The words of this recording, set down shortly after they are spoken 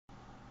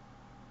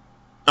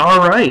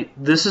Alright,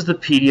 this is the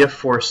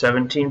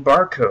PDF417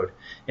 barcode,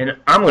 and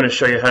I'm going to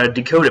show you how to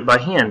decode it by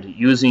hand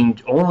using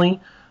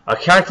only a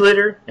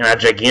calculator and a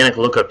gigantic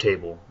lookup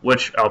table,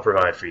 which I'll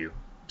provide for you.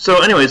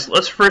 So anyways,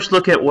 let's first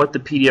look at what the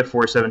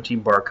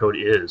PDF417 barcode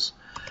is.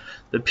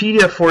 The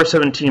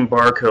PDF417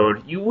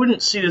 barcode, you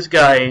wouldn't see this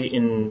guy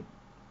in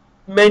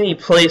many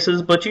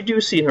places, but you do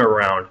see him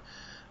around.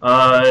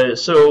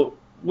 So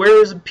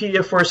where is the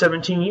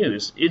PDF417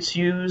 used? It's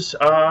used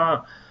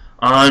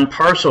on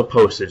parcel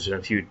postage in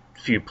a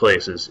few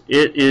places.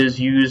 It is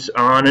used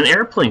on an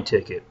airplane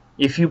ticket.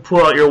 If you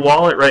pull out your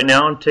wallet right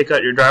now and take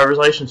out your driver's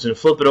license and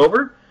flip it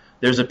over,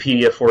 there's a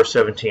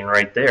PDF417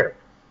 right there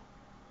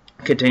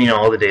containing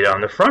all the data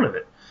on the front of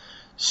it.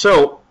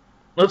 So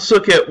let's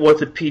look at what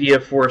the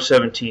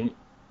PDF417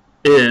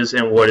 is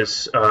and what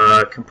it's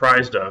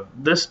comprised of.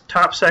 This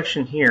top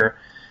section here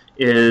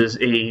is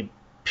a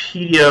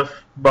PDF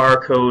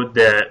barcode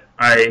that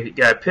I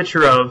got a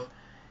picture of,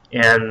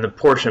 and the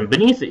portion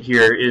beneath it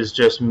here is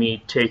just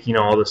me taking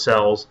all the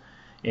cells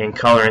and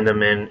coloring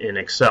them in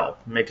Excel,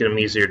 making them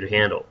easier to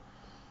handle.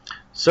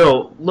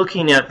 So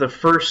looking at the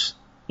first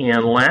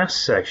and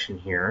last section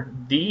here,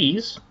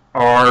 these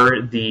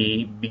are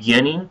the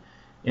beginning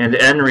and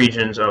end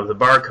regions of the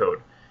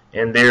barcode,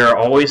 and they are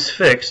always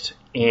fixed,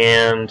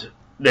 and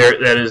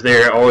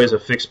they're always a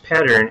fixed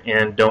pattern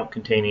and don't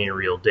contain any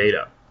real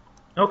data.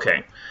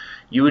 Okay,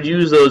 you would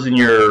use those in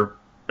your,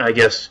 I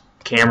guess,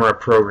 camera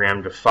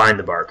program to find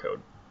the barcode.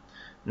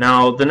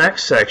 Now the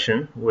next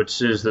section,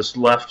 which is this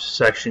left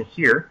section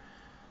here,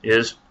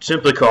 is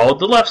simply called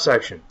the left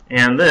section,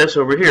 and this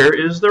over here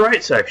is the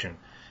right section,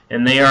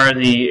 and they are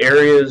the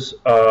areas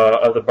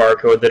of the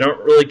barcode that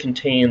don't really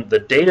contain the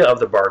data of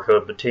the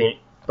barcode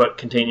but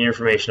contain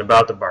information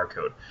about the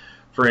barcode.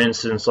 For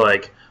instance,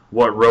 like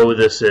what row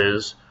this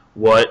is,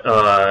 what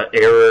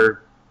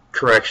error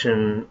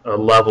correction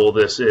level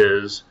this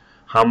is,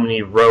 how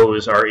many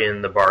rows are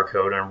in the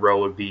barcode, and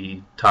row would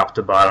be top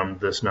to bottom,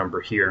 this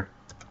number here.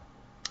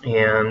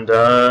 And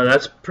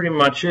that's pretty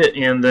much it.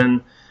 And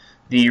then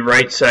the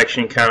right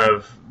section kind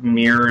of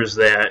mirrors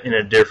that in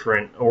a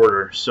different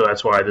order, so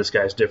that's why this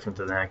guy's different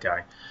than that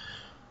guy.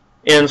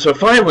 And so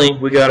finally,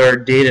 we got our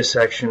data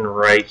section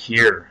right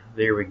here.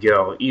 There we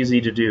go.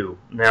 Easy to do.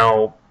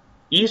 Now,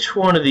 each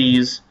one of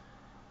these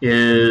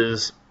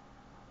areas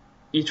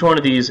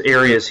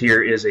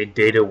here is a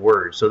data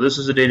word. So this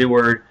is a data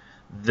word,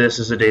 this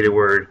is a data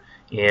word,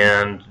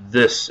 and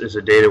this is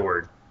a data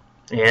word.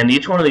 And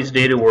each one of these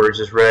data words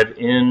is read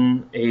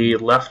in a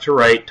left to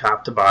right,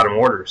 top to bottom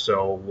order.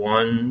 So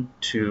 1,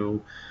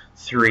 2,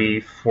 3,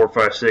 4,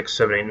 5, 6,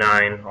 7, 8,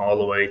 9, all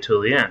the way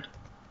till the end.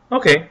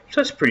 Okay,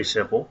 so that's pretty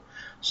simple.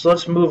 So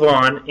let's move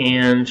on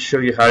and show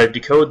you how to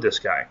decode this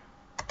guy.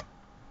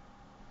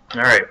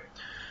 Alright,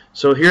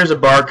 so here's a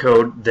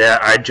barcode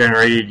that I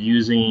generated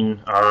using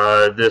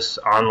this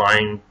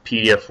online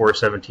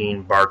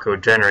PDF417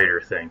 barcode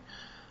generator thing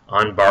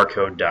on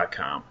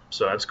barcode.com.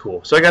 So that's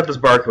cool. So I got this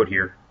barcode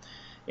here,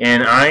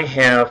 and I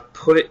have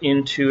put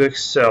into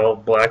Excel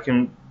black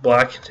and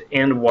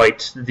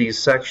white these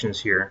sections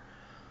here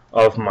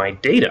of my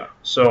data.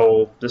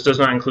 So this does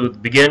not include the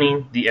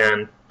beginning, the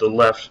end, the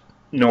left,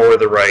 nor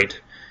the right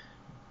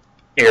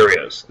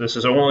areas. This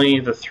is only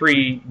the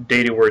 3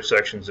 data word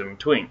sections in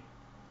between.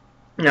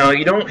 Now,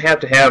 you don't have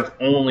to have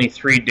only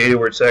 3 data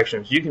word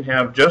sections. You can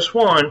have just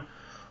 1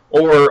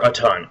 or a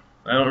ton.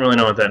 I don't really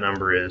know what that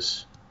number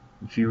is.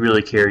 If you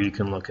really care, you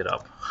can look it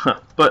up.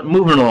 But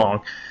moving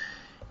along,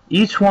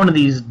 each one of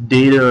these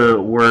data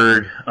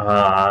word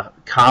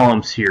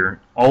columns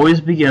here always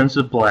begins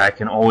with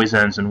black and always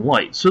ends in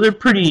white. So they're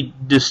pretty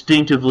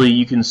distinctively,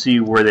 you can see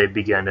where they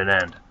begin and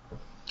end.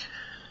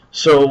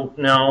 So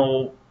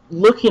now,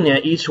 looking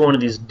at each one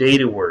of these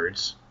data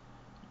words,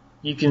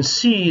 you can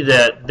see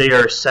that they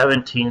are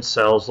 17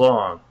 cells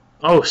long.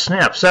 Oh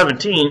snap,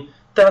 17?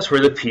 That's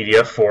where the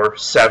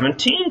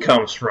PDF417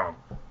 comes from.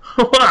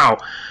 Wow!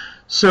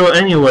 So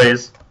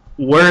anyways,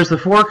 where does the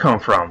 4 come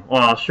from?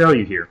 Well, I'll show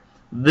you here.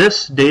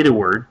 This data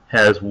word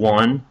has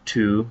 1,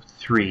 2,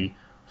 3,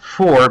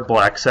 4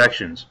 black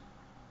sections.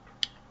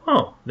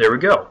 Oh, there we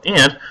go.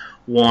 And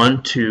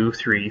 1, 2,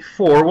 3,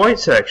 4 white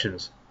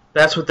sections.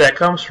 That's what that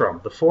comes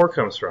from. The 4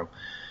 comes from.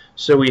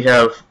 So we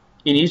have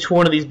in each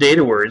one of these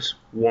data words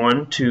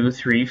 1, 2,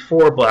 3,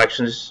 4 black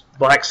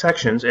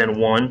sections and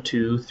 1,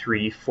 2,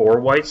 3, 4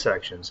 white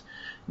sections.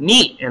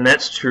 Neat, and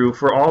that's true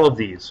for all of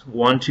these.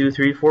 1, 2,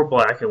 3, 4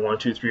 black and 1,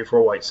 2, 3,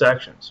 4 white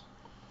sections.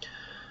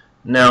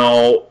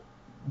 Now,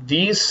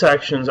 these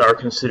sections are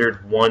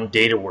considered one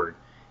data word,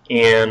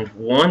 and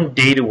one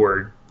data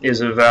word is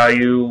a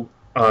value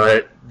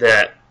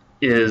that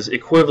is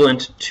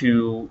equivalent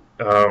to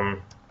a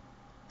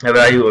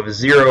value of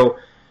 0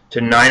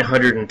 to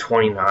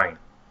 929.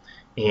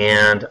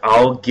 And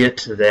I'll get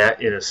to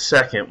that in a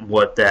second,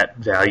 what that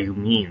value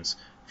means.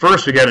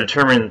 First, we got to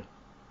determine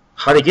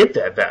how to get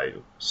that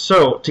value.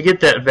 So, to get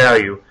that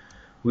value,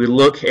 we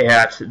look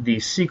at the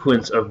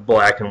sequence of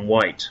black and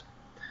white.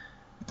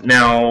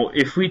 Now,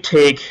 if we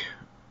take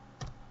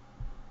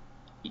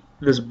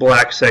this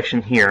black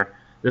section here,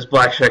 this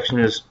black section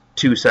is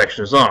 2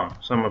 sections long,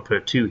 so I'm going to put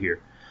a 2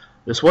 here.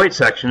 This white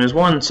section is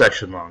 1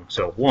 section long,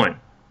 so 1.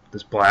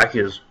 This black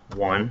is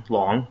 1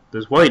 long.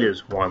 This white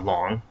is 1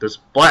 long. This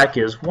black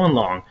is 1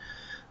 long.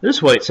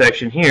 This white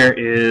section here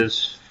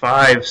is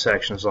 5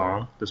 sections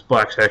long. This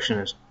black section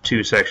is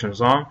 2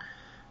 sections long.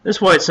 This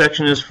white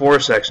section is 4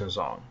 sections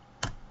long.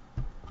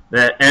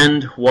 That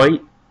end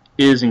white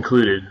is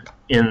included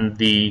in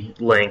the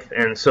length,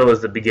 and so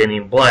is the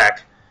beginning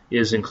black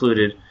is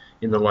included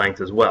in the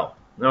length as well.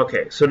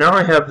 Okay, so now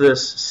I have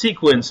this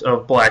sequence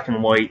of black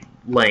and white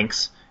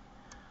lengths.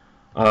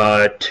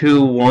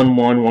 2, 1,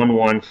 1, 1,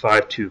 1,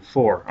 5, 2,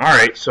 4.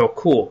 Alright, so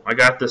cool. I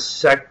got the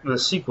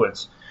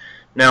sequence.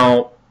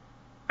 Now,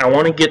 I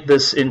want to get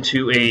this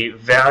into a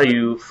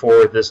value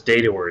for this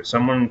data word. So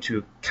I'm going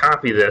to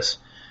copy this.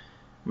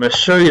 I'm going to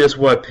show you this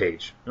web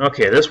page.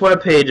 Okay, this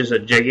web page is a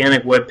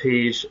gigantic web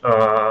page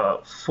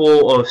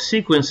full of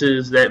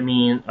sequences that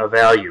mean a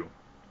value.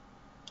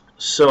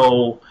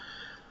 So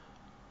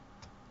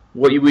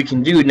what we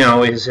can do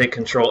now is hit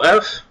Control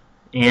F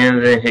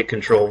and then hit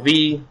Control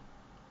V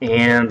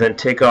and then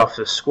take off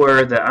the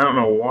square that I don't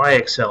know why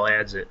Excel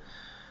adds it,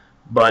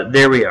 but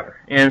there we are.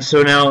 And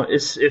so now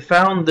it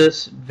found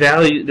this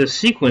value, this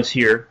sequence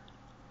here,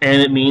 and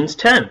it means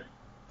 10.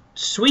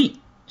 Sweet.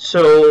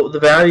 So the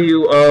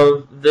value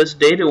of this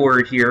data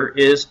word here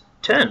is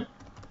 10.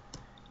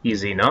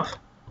 Easy enough.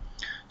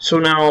 So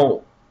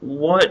now,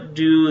 what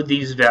do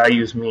these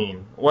values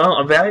mean? Well,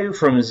 a value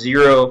from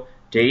 0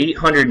 to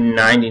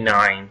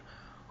 899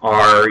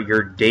 are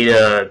your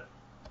data.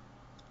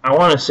 I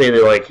want to say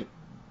they're like,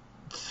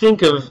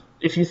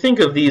 if you think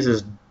of these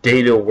as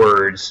data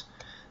words,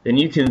 then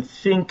you can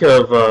think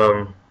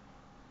of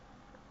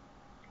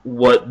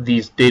what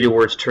these data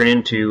words turn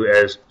into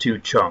as 2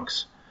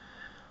 chunks.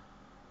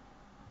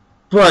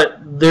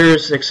 But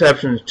there's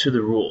exceptions to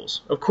the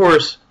rules. Of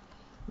course,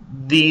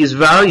 these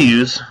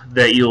values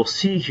that you'll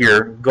see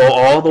here go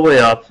all the way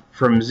up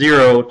from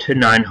 0 to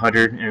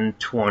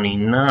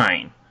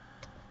 929.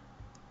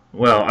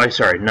 Well, I'm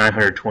sorry,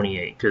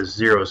 928, because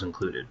 0 is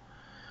included.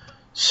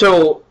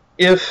 So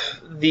if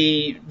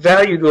the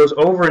value goes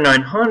over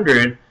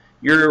 900,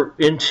 you're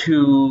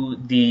into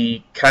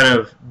the kind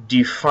of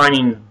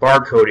defining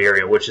barcode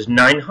area, which is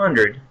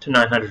 900 to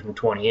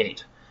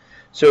 928.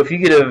 So if you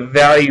get a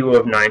value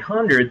of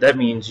 900, that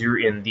means you're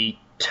in the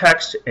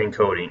text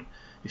encoding.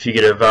 If you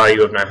get a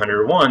value of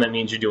 901, that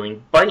means you're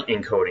doing byte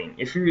encoding.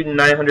 If you're in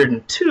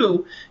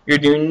 902, you're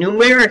doing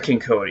numeric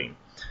encoding.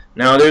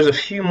 Now there's a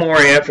few more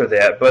after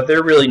that, but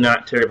they're really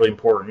not terribly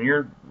important.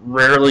 You're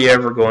rarely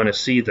ever going to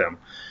see them.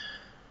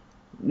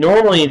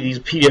 Normally these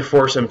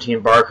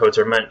PDF417 barcodes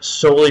are meant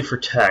solely for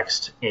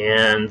text,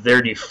 and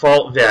their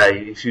default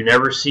value, if you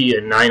never see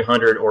a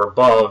 900 or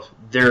above,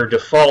 their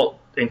default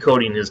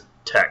encoding is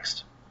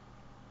text.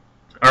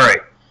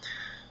 Alright,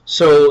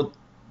 so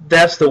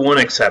that's the one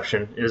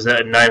exception, is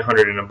that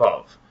 900 and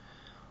above.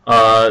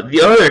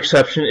 The other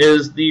exception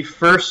is the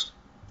first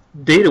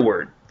data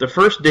word. The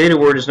first data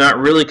word does not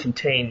really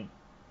contain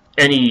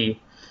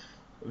any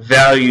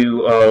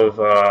value of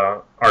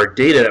our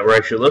data that we're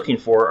actually looking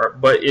for,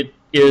 but it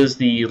is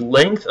the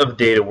length of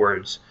data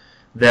words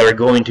that are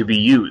going to be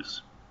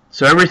used.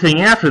 So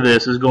everything after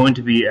this is going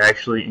to be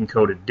actually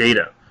encoded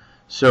data.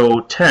 So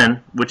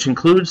 10, which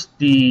includes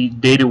the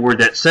data word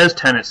that says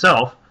 10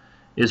 itself,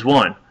 is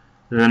 1.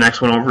 Then the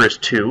next one over is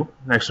 2.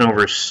 Next one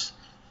over is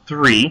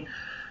 3.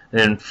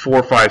 Then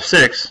 4, 5,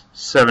 6,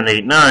 7,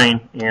 8,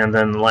 9, and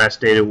then the last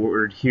data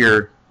word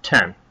here,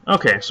 10.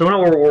 Okay, so now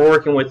we're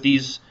working with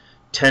these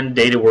 10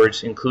 data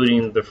words,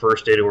 including the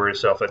first data word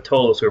itself. That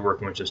total is we're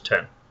working with just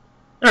 10.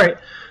 Alright,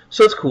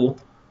 so that's cool.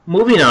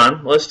 Moving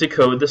on, let's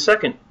decode the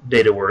second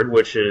data word,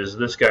 which is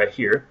this guy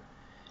here.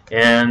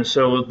 And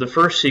so the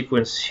first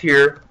sequence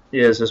here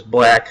is this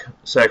black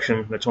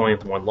section that's only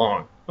 1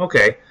 long.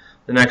 Okay,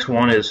 the next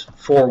one is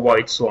 4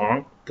 whites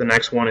long. The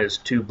next one is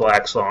 2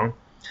 blacks long.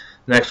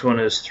 The next one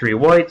is 3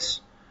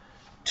 whites,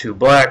 2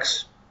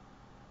 blacks,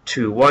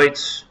 2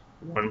 whites,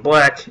 1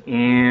 black,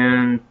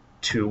 and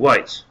 2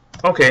 whites.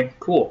 Okay,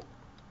 cool.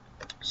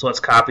 So let's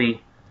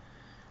copy.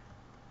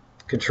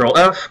 Control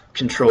F,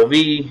 Control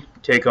V,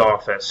 take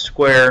off that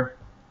square.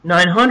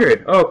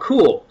 900. Oh,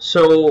 cool.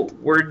 So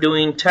we're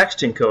doing text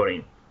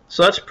encoding.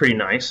 So that's pretty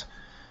nice.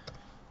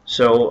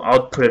 So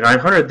I'll put a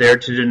 900 there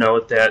to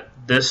denote that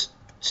this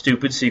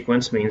stupid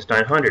sequence means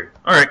 900.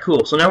 Alright,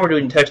 cool. So now we're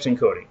doing text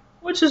encoding,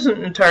 which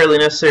isn't entirely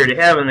necessary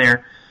to have in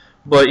there,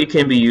 but it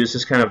can be used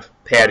as kind of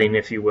padding,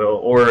 if you will,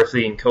 or if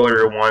the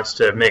encoder wants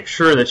to make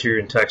sure that you're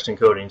in text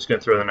encoding, it's going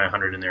to throw the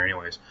 900 in there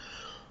anyways.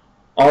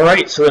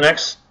 Alright, so the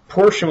next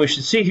portion we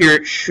should see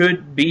here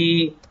should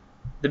be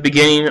the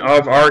beginning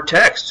of our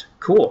text.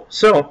 Cool.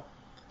 So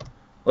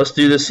let's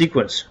do this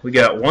sequence. We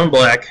got 1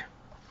 black,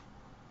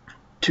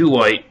 2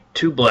 white,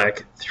 2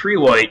 black, 3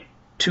 white,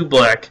 2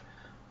 black,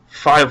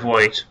 5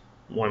 white,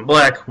 1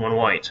 black, 1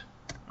 white.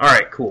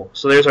 Alright, cool.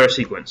 So there's our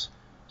sequence.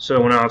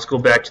 So now let's go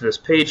back to this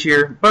page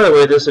here. By the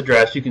way, this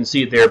address, you can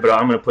see it there, but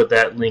I'm going to put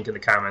that link in the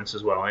comments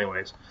as well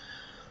anyways.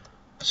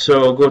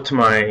 So go to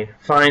my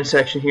Find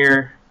section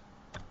here,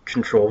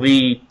 Control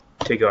V,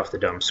 take off the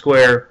dumb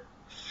square.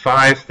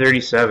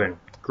 537.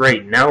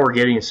 Great, now we're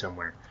getting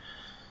somewhere.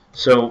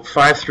 So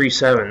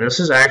 537, this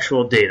is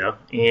actual data,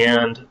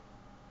 and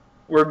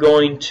we're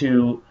going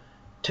to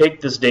take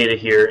this data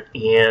here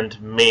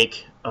and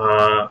make,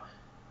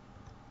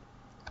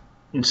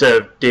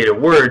 instead of data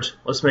words,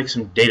 let's make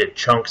some data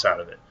chunks out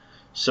of it.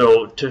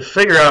 So to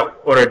figure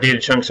out what our data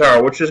chunks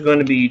are, which is going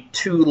to be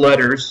 2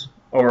 letters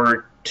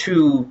or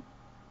 2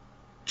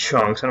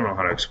 chunks, I don't know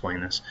how to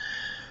explain this.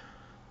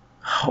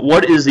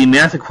 What is the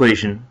math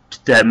equation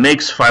that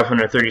makes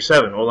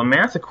 537? Well, the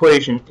math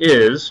equation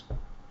is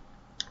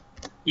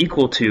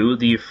equal to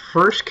the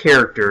first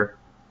character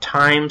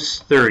times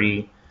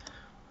 30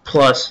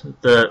 plus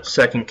the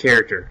second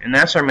character. And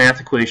that's our math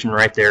equation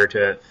right there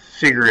to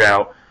figure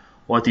out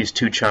what these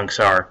 2 chunks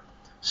are.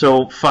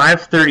 So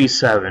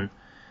 537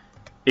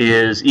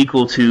 is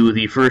equal to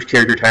the first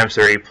character times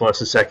 30 plus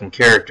the second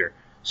character.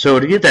 So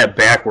to get that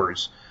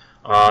backwards,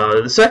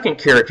 the second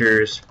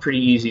character is pretty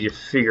easy to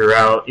figure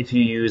out if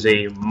you use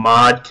a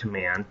mod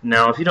command.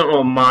 Now, if you don't know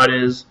what mod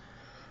is,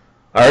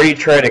 I already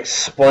tried to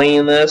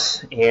explain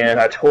this, and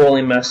I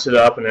totally messed it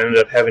up and ended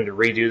up having to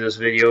redo this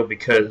video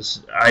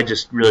because I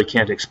just really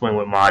can't explain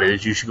what mod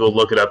is. You should go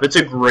look it up. It's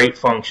a great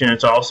function.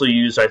 It's also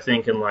used, I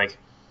think, in like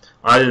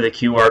either the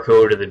QR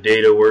code or the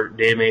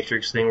data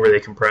matrix thing where they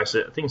compress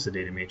it. I think it's the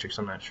data matrix.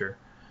 I'm not sure.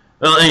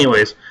 Well,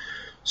 anyways,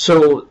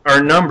 so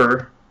our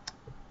number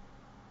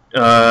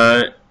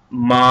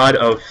mod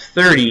of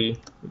 30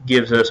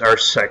 gives us our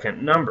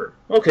second number.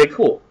 Okay,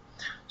 cool.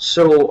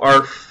 So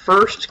our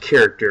first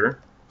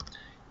character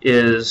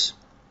is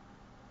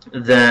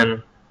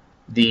then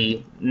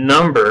the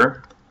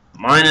number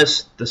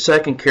minus the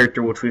second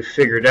character, which we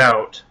figured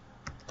out,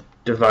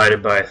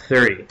 divided by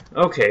 30.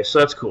 Okay, so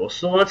that's cool.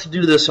 So let's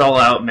do this all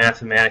out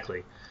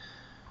mathematically.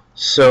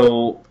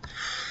 So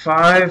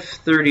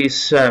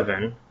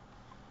 537,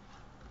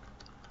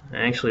 I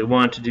actually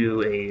want to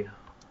do a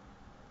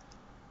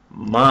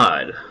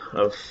mod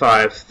of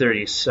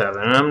 537.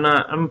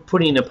 I'm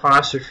putting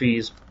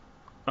apostrophes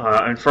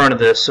in front of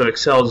this so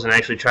Excel doesn't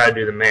actually try to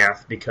do the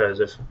math, because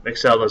if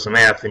Excel does the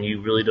math, then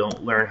you really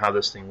don't learn how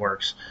this thing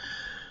works.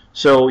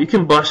 So you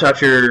can bust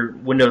out your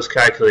Windows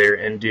calculator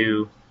and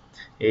do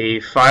a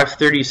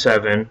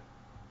 537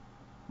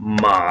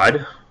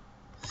 mod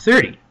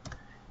 30,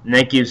 and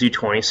that gives you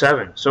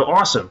 27. So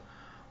awesome.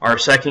 Our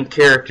second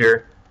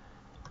character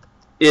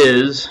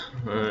is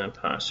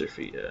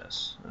apostrophe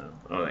S.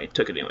 Oh, I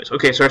took it anyways.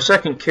 Okay, so our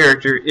second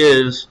character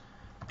is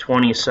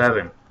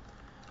 27.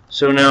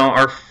 So now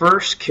our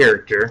first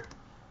character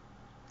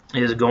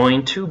is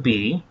going to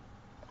be,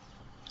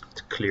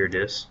 let's clear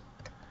this,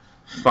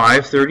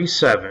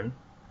 537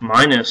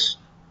 minus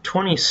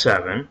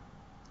 27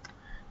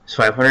 is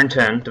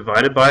 510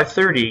 divided by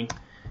 30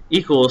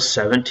 equals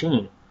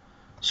 17.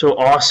 So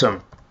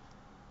awesome.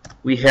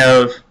 We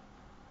have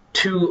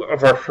 2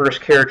 of our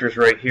first characters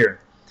right here.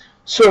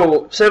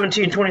 So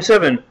 17,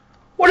 27,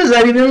 what does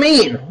that even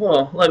mean?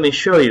 Well, let me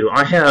show you.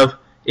 I have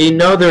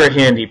another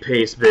handy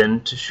paste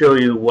bin to show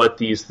you what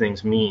these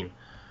things mean.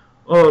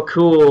 Oh,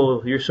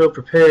 cool. You're so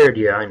prepared.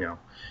 Yeah, I know.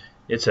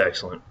 It's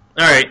excellent.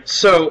 Alright,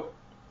 so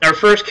our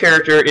first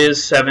character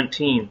is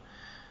 17.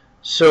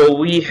 So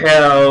we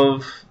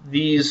have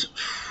these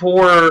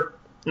 4.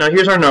 Now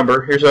here's our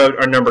number. Here's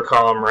our number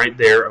column right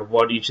there of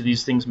what each of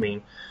these things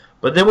mean.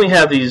 But then we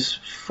have these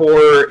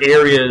 4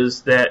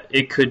 areas that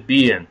it could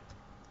be in.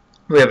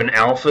 We have an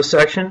alpha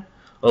section,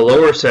 a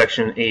lower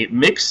section, a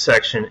mixed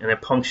section, and a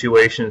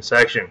punctuation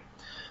section.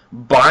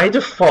 By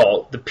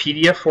default, the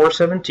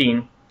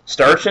PDF417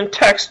 starts in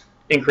text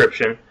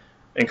encryption,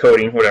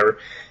 encoding, whatever,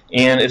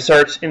 and it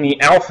starts in the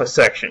alpha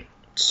section.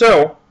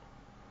 So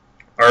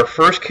our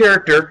first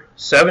character,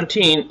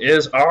 17,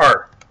 is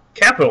R,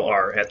 capital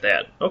R at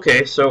that.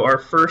 Okay, so our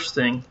first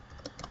thing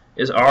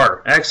is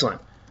R.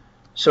 Excellent.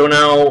 So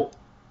now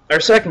our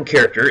second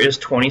character is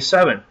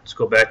 27. Let's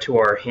go back to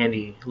our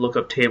handy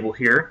lookup table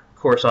here. Of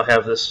course, I'll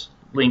have this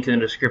link in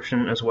the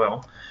description as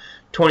well.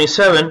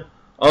 27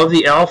 of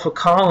the alpha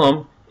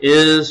column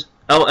is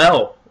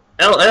LL.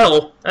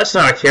 LL, that's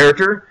not a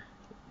character.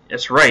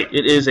 That's right.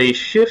 It is a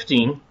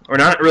shifting, or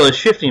not really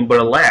shifting, but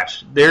a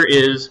latch. There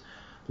is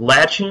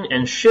latching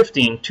and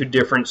shifting to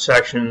different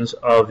sections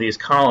of these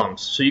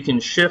columns. So you can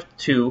shift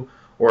to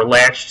or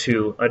latch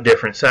to a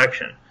different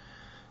section.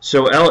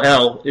 So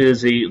LL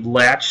is a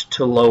latch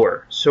to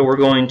lower. So we're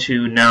going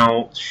to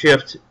now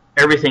shift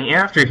everything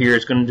after here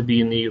is going to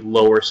be in the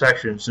lower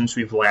section since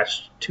we've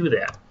latched to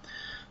that.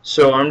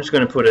 So I'm just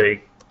going to put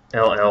a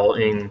LL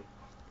in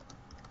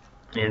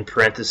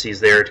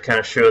parentheses there to kind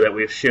of show that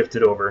we've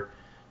shifted over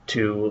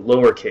to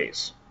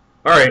lowercase.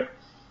 Alright,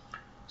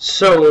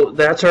 so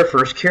that's our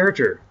first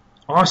character.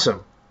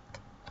 Awesome.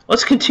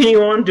 Let's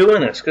continue on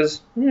doing this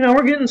because, you know,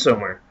 we're getting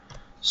somewhere.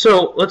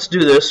 So let's do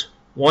this.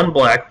 1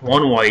 black,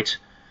 1 white,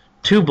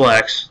 2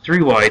 blacks,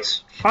 3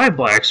 whites, 5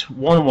 blacks,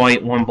 1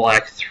 white, 1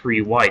 black,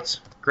 3 whites.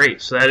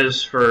 Great, so that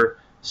is for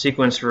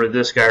sequence for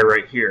this guy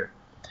right here.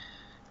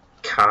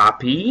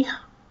 Copy.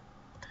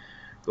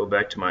 Go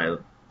back to my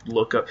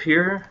lookup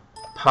here.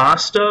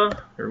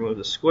 pasta, remove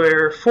the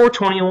square,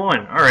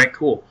 421. Alright,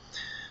 cool.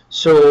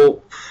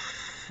 So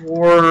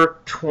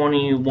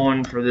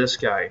 421 for this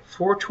guy.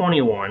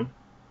 421,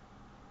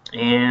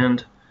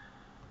 and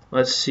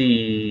let's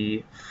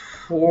see,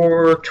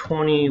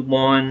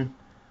 421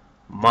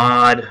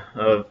 mod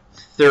of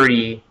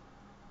 30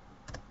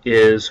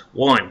 is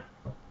 1.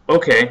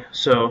 Okay,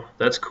 so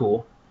that's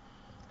cool.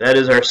 That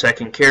is our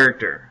second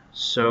character.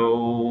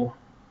 So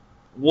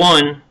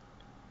 1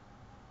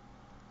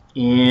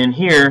 in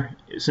here,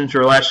 since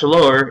we're latched to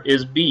lower,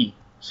 is B.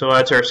 So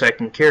that's our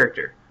second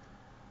character.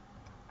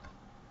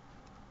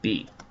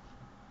 B.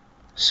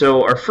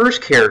 So our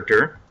first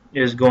character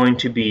is going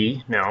to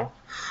be now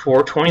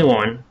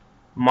 421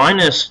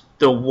 minus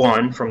the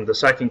 1 from the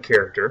second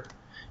character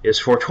is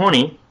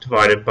 420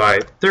 divided by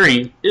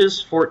 30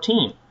 is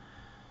 14.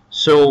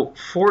 So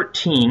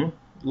 14,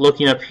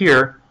 looking up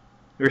here,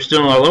 there's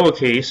still a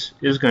lowercase,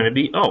 is going to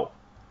be O.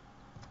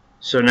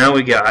 So now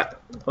we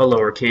got a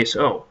lowercase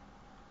o.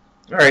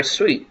 Alright,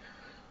 sweet.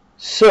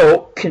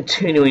 So,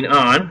 continuing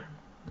on,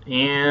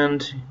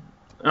 and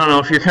I don't know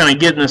if you're kind of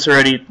getting this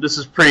already, this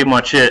is pretty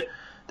much it.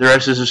 The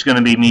rest is just going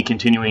to be me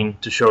continuing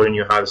to showing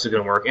you how this is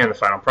going to work and the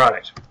final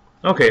product.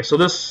 Okay, so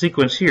this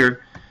sequence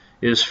here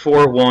is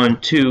 4,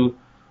 1, 2,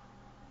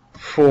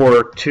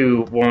 4,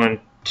 2, 1,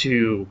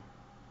 2.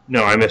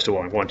 No, I missed a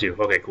 1, 1, 2.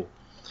 Okay, cool.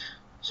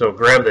 So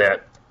grab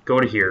that, go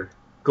to here,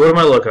 go to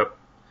my lookup,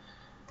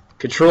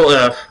 Control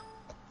F,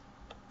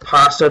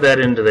 pasta that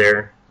into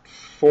there,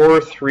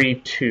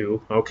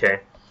 432. Okay,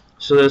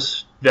 so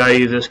this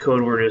value, this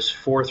code word is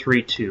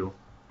 432.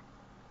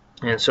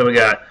 And so we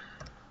got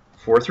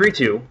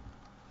 432,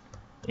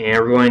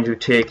 and we're going to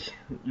take,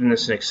 and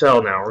this is in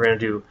Excel now, we're going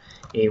to do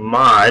a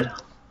mod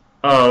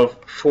of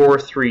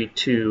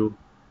 432,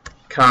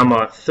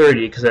 comma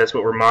 30, because that's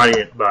what we're modding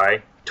it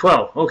by,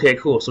 12. Okay,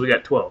 cool, so we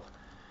got 12.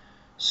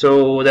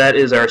 So that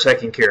is our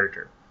second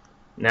character.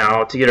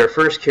 Now, to get our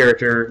first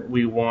character,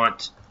 we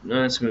want,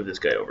 let's move this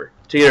guy over.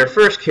 To get our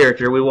first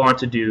character, we want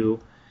to do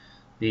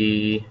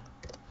the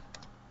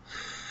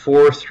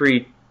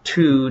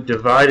 432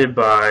 divided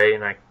by,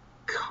 and I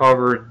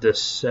covered the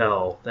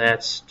cell.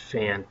 That's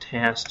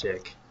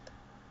fantastic.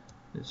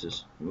 Let's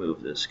just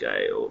move this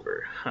guy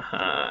over.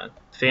 Haha,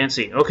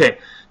 fancy. Okay,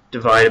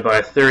 divided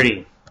by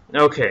 30.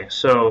 Okay,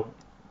 so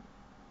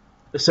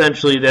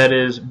essentially that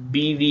is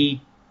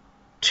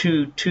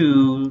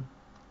BV22,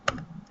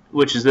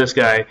 which is this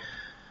guy,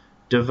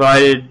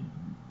 divided,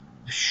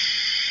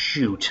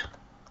 shoot,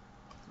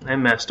 I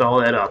messed all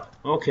that up.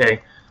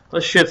 Okay,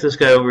 let's shift this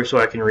guy over so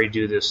I can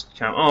redo this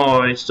count.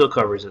 Oh, it still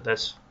covers it.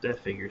 That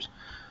figures.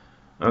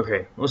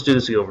 Okay, let's do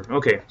this over.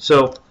 Okay,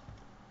 so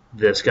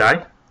this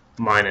guy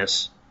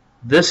minus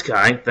this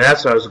guy,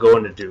 that's what I was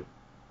going to do.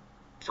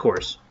 Of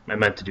course, I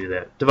meant to do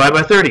that. Divide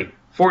by 30,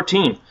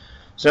 14.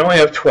 So now we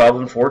have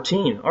 12 and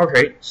 14.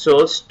 Okay, so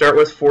let's start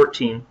with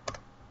 14.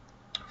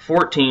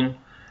 14.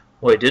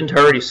 Wait, didn't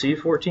I already see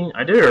 14?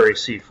 I did already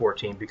see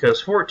 14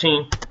 because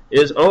 14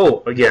 is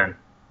O again.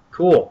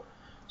 Cool.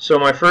 So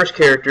my first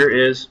character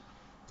is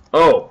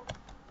O.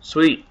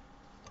 Sweet.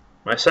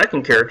 My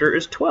second character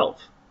is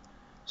 12.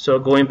 So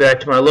going back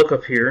to my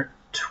lookup here,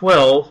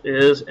 12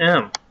 is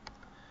M.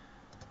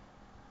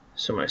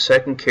 So my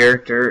second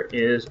character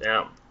is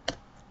M.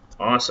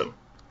 Awesome.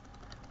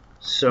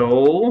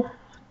 So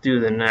do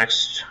the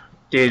next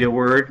data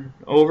word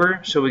over.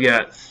 So we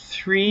got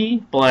 3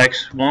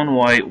 blacks, 1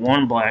 white,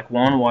 1 black,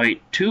 1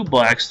 white, 2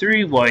 blacks,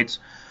 3 whites,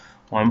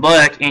 1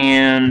 black,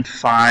 and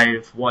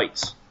 5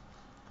 whites.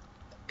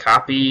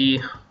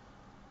 Copy.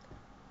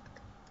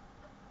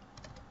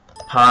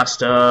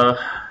 Pasta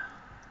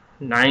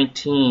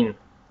 19.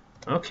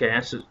 Okay,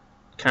 that's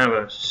kind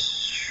of a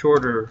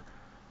shorter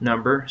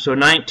number. So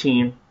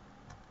 19.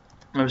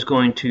 I was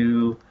going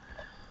to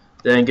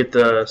then get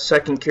the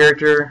second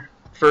character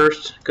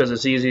first because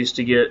it's easiest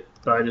to get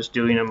by just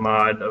doing a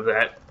mod of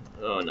that.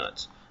 Oh,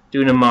 nuts.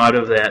 Doing a mod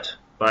of that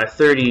by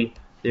 30.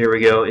 There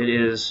we go. It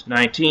is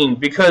 19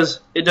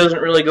 because it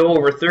doesn't really go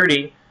over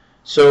 30,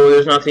 so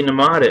there's nothing to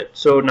mod it.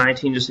 So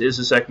 19 just is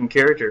the second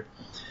character.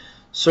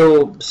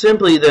 So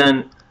simply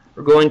then,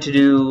 we're going to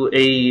do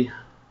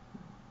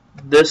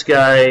this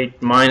guy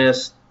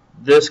minus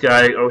this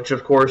guy, which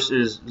of course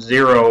is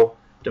 0,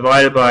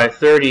 divided by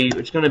 30,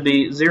 which is going to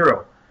be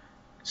 0.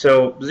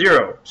 So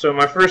 0. So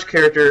my first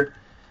character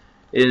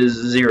is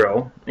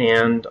 0,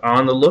 and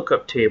on the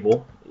lookup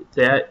table,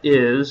 that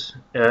is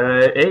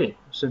A,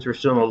 since we're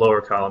still in the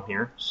lower column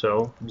here.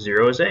 So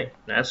 0 is A.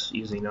 That's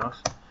easy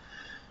enough.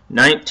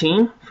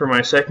 19 for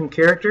my second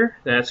character,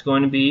 that's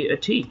going to be a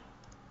T.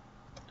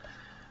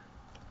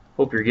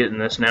 Hope you're getting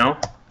this now.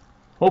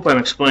 Hope I'm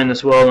explaining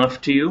this well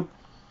enough to you.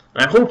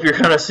 I hope you're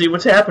going to see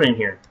what's happening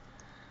here.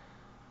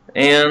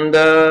 And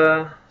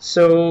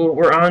so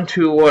we're on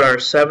to what, our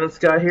 7th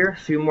guy here? A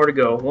few more to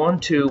go. 1,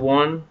 2,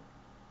 1.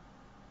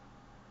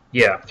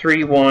 Yeah,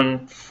 3,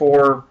 1,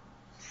 4,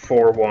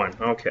 4, 1.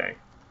 Okay.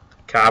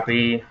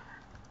 Copy.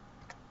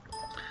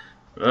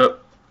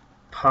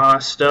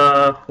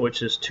 Pasta,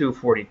 which is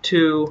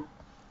 242.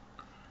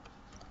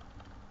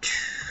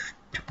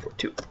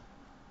 242.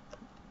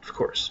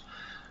 course.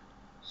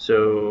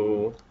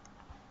 So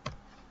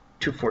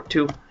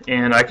 242,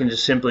 and I can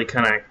just simply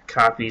kind of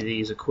copy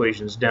these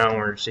equations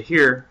downwards to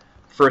here.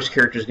 First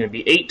character is going to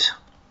be 8.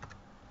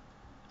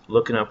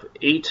 Looking up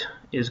 8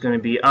 is going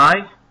to be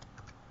I.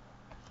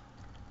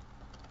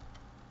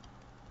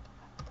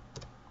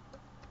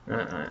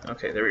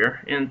 Okay, there we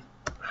are. And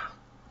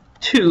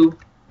 2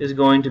 is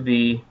going to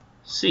be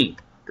C.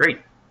 Great.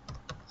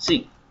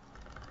 C.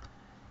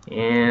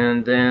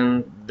 And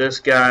then this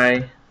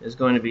guy is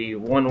going to be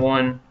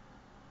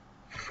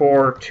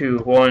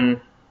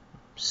 11421.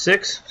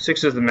 6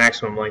 is the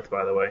maximum length,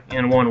 by the way,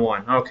 and 1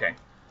 1. Okay,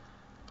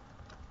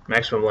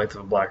 maximum length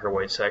of a black or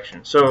white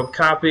section. So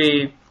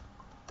copy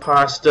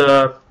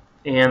pasta,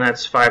 and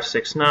that's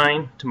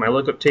 569 to my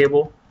lookup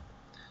table.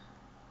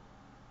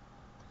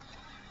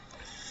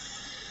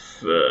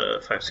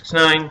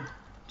 569.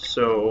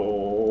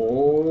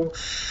 So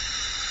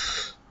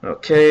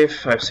okay,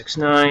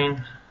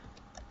 569.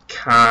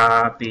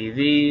 Copy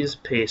these,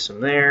 paste them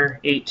there.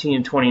 18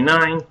 and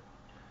 29.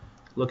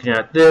 Looking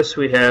at this,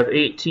 we have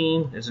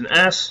 18 is an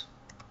S,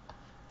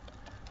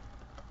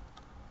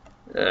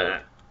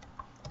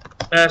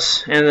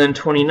 S, and then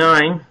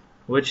 29,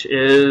 which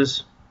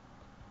is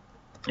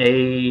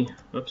a,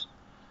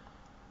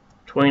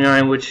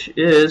 29, which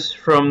is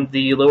from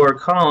the lower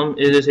column,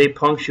 it is a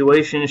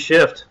punctuation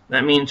shift.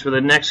 That means for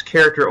the next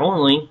character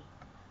only,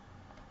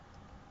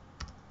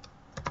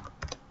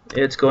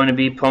 it's going to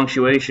be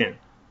punctuation.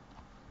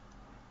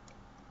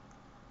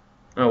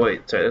 Oh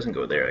wait, sorry, it doesn't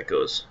go there, it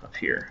goes up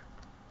here.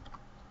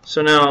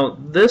 So now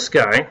this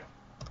guy,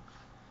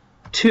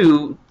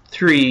 2,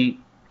 3,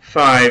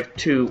 5,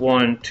 2,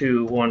 1,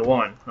 2, 1,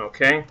 1,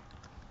 okay?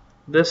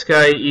 This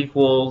guy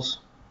equals,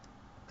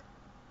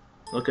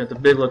 look at the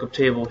big lookup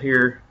table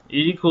here, it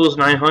equals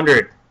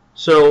 900.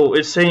 So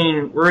it's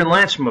saying we're in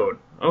latch mode,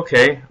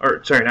 okay?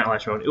 Or sorry, not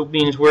latch mode, it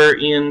means we're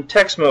in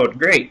text mode,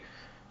 great.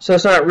 So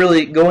it's not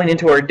really going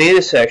into our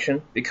data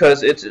section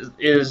because it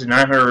is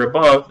 900 or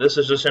above. This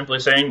is just simply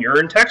saying you're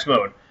in text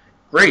mode.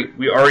 Great,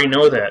 we already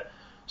know that.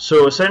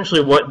 So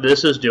essentially what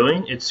this is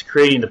doing, it's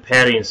creating the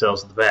padding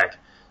cells at the back.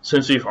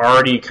 Since we've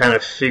already kind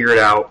of figured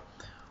out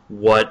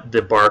what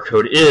the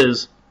barcode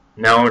is,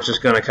 now it's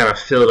just going to kind of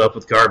fill it up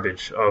with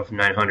garbage of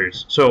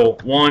 900s. So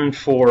 1,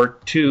 4,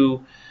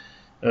 2,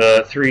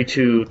 3,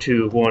 2,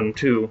 2, 1,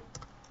 2.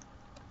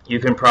 You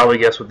can probably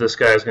guess what this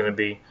guy is going to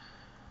be.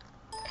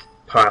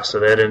 Pasta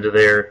that into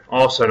there,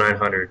 also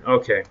 900.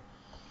 Okay.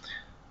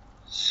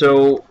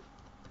 So,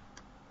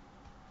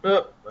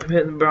 I'm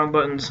hitting the wrong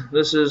buttons.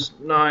 This is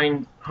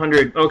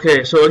 900.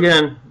 Okay, so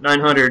again,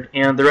 900.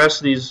 And the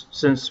rest of these,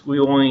 since we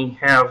only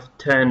have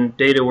 10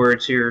 data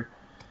words here,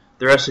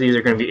 the rest of these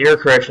are going to be error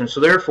corrections. So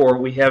therefore,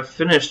 we have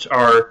finished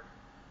our,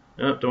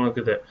 oh, don't look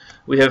at that.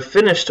 We have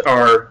finished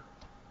our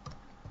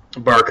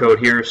barcode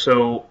here.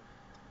 So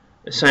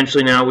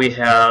essentially now we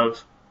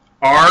have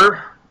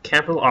R,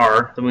 capital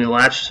R, then we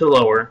latch to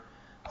lower,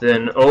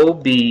 then O,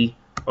 B,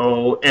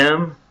 O,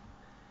 M,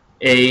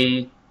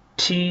 A,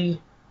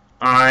 T,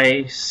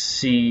 I,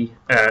 C,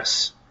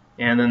 S,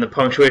 and then the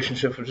punctuation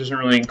shift, which isn't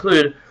really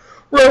included.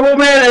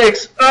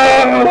 Robomatics!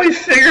 Oh, we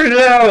figured it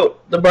out!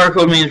 The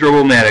barcode means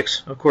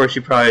Robomatics. Of course,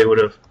 you probably would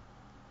have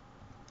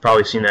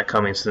seen that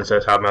coming, since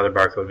that's how my other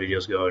barcode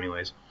videos go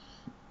anyways.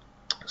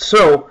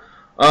 So,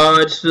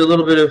 just a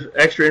little bit of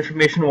extra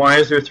information. Why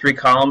is there 3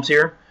 columns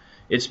here?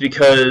 It's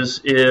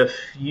because if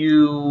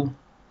you,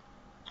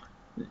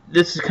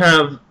 this is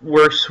kind of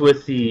works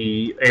with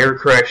the error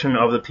correction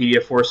of the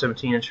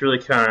PDF417. It's really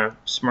kind of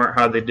smart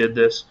how they did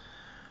this.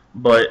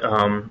 But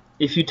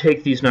if you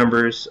take these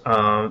numbers,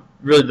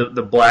 really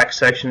the black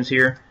sections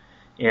here,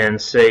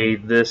 and say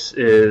this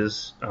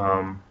is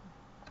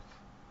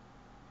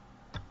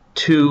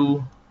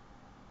 2,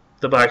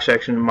 the black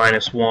section,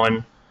 minus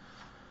 1,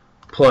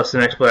 plus the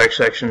next black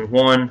section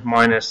 1,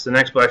 minus the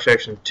next black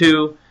section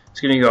 2, it's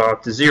going to go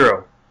up to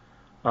 0.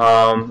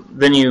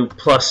 Then you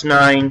plus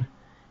 9,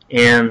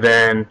 and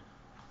then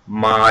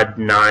mod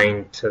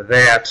 9 to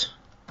that.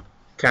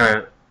 Kind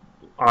of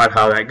odd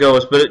how that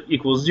goes, but it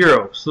equals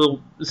 0. So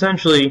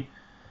essentially,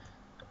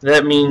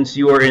 that means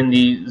you are in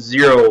the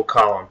 0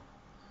 column.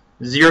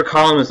 0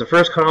 column is the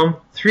first column,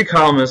 3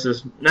 column is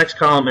this next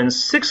column, and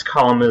 6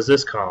 column is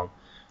this column.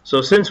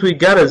 So since we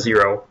got a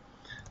 0,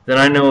 then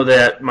I know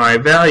that my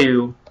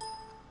value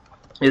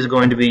is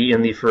going to be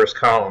in the first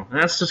column. And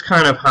that's just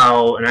kind of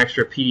how an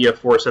extra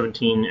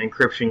PDF417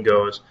 encryption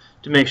goes,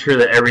 to make sure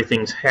that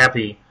everything's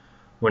happy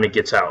when it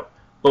gets out.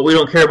 But we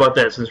don't care about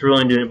that since we're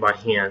only doing it by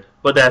hand.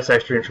 But that's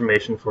extra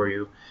information for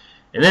you.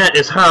 And that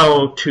is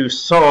how to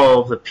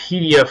solve the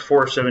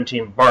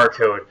PDF417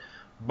 barcode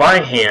by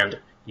hand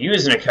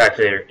using a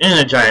calculator in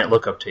a giant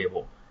lookup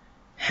table.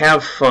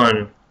 Have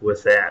fun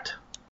with that.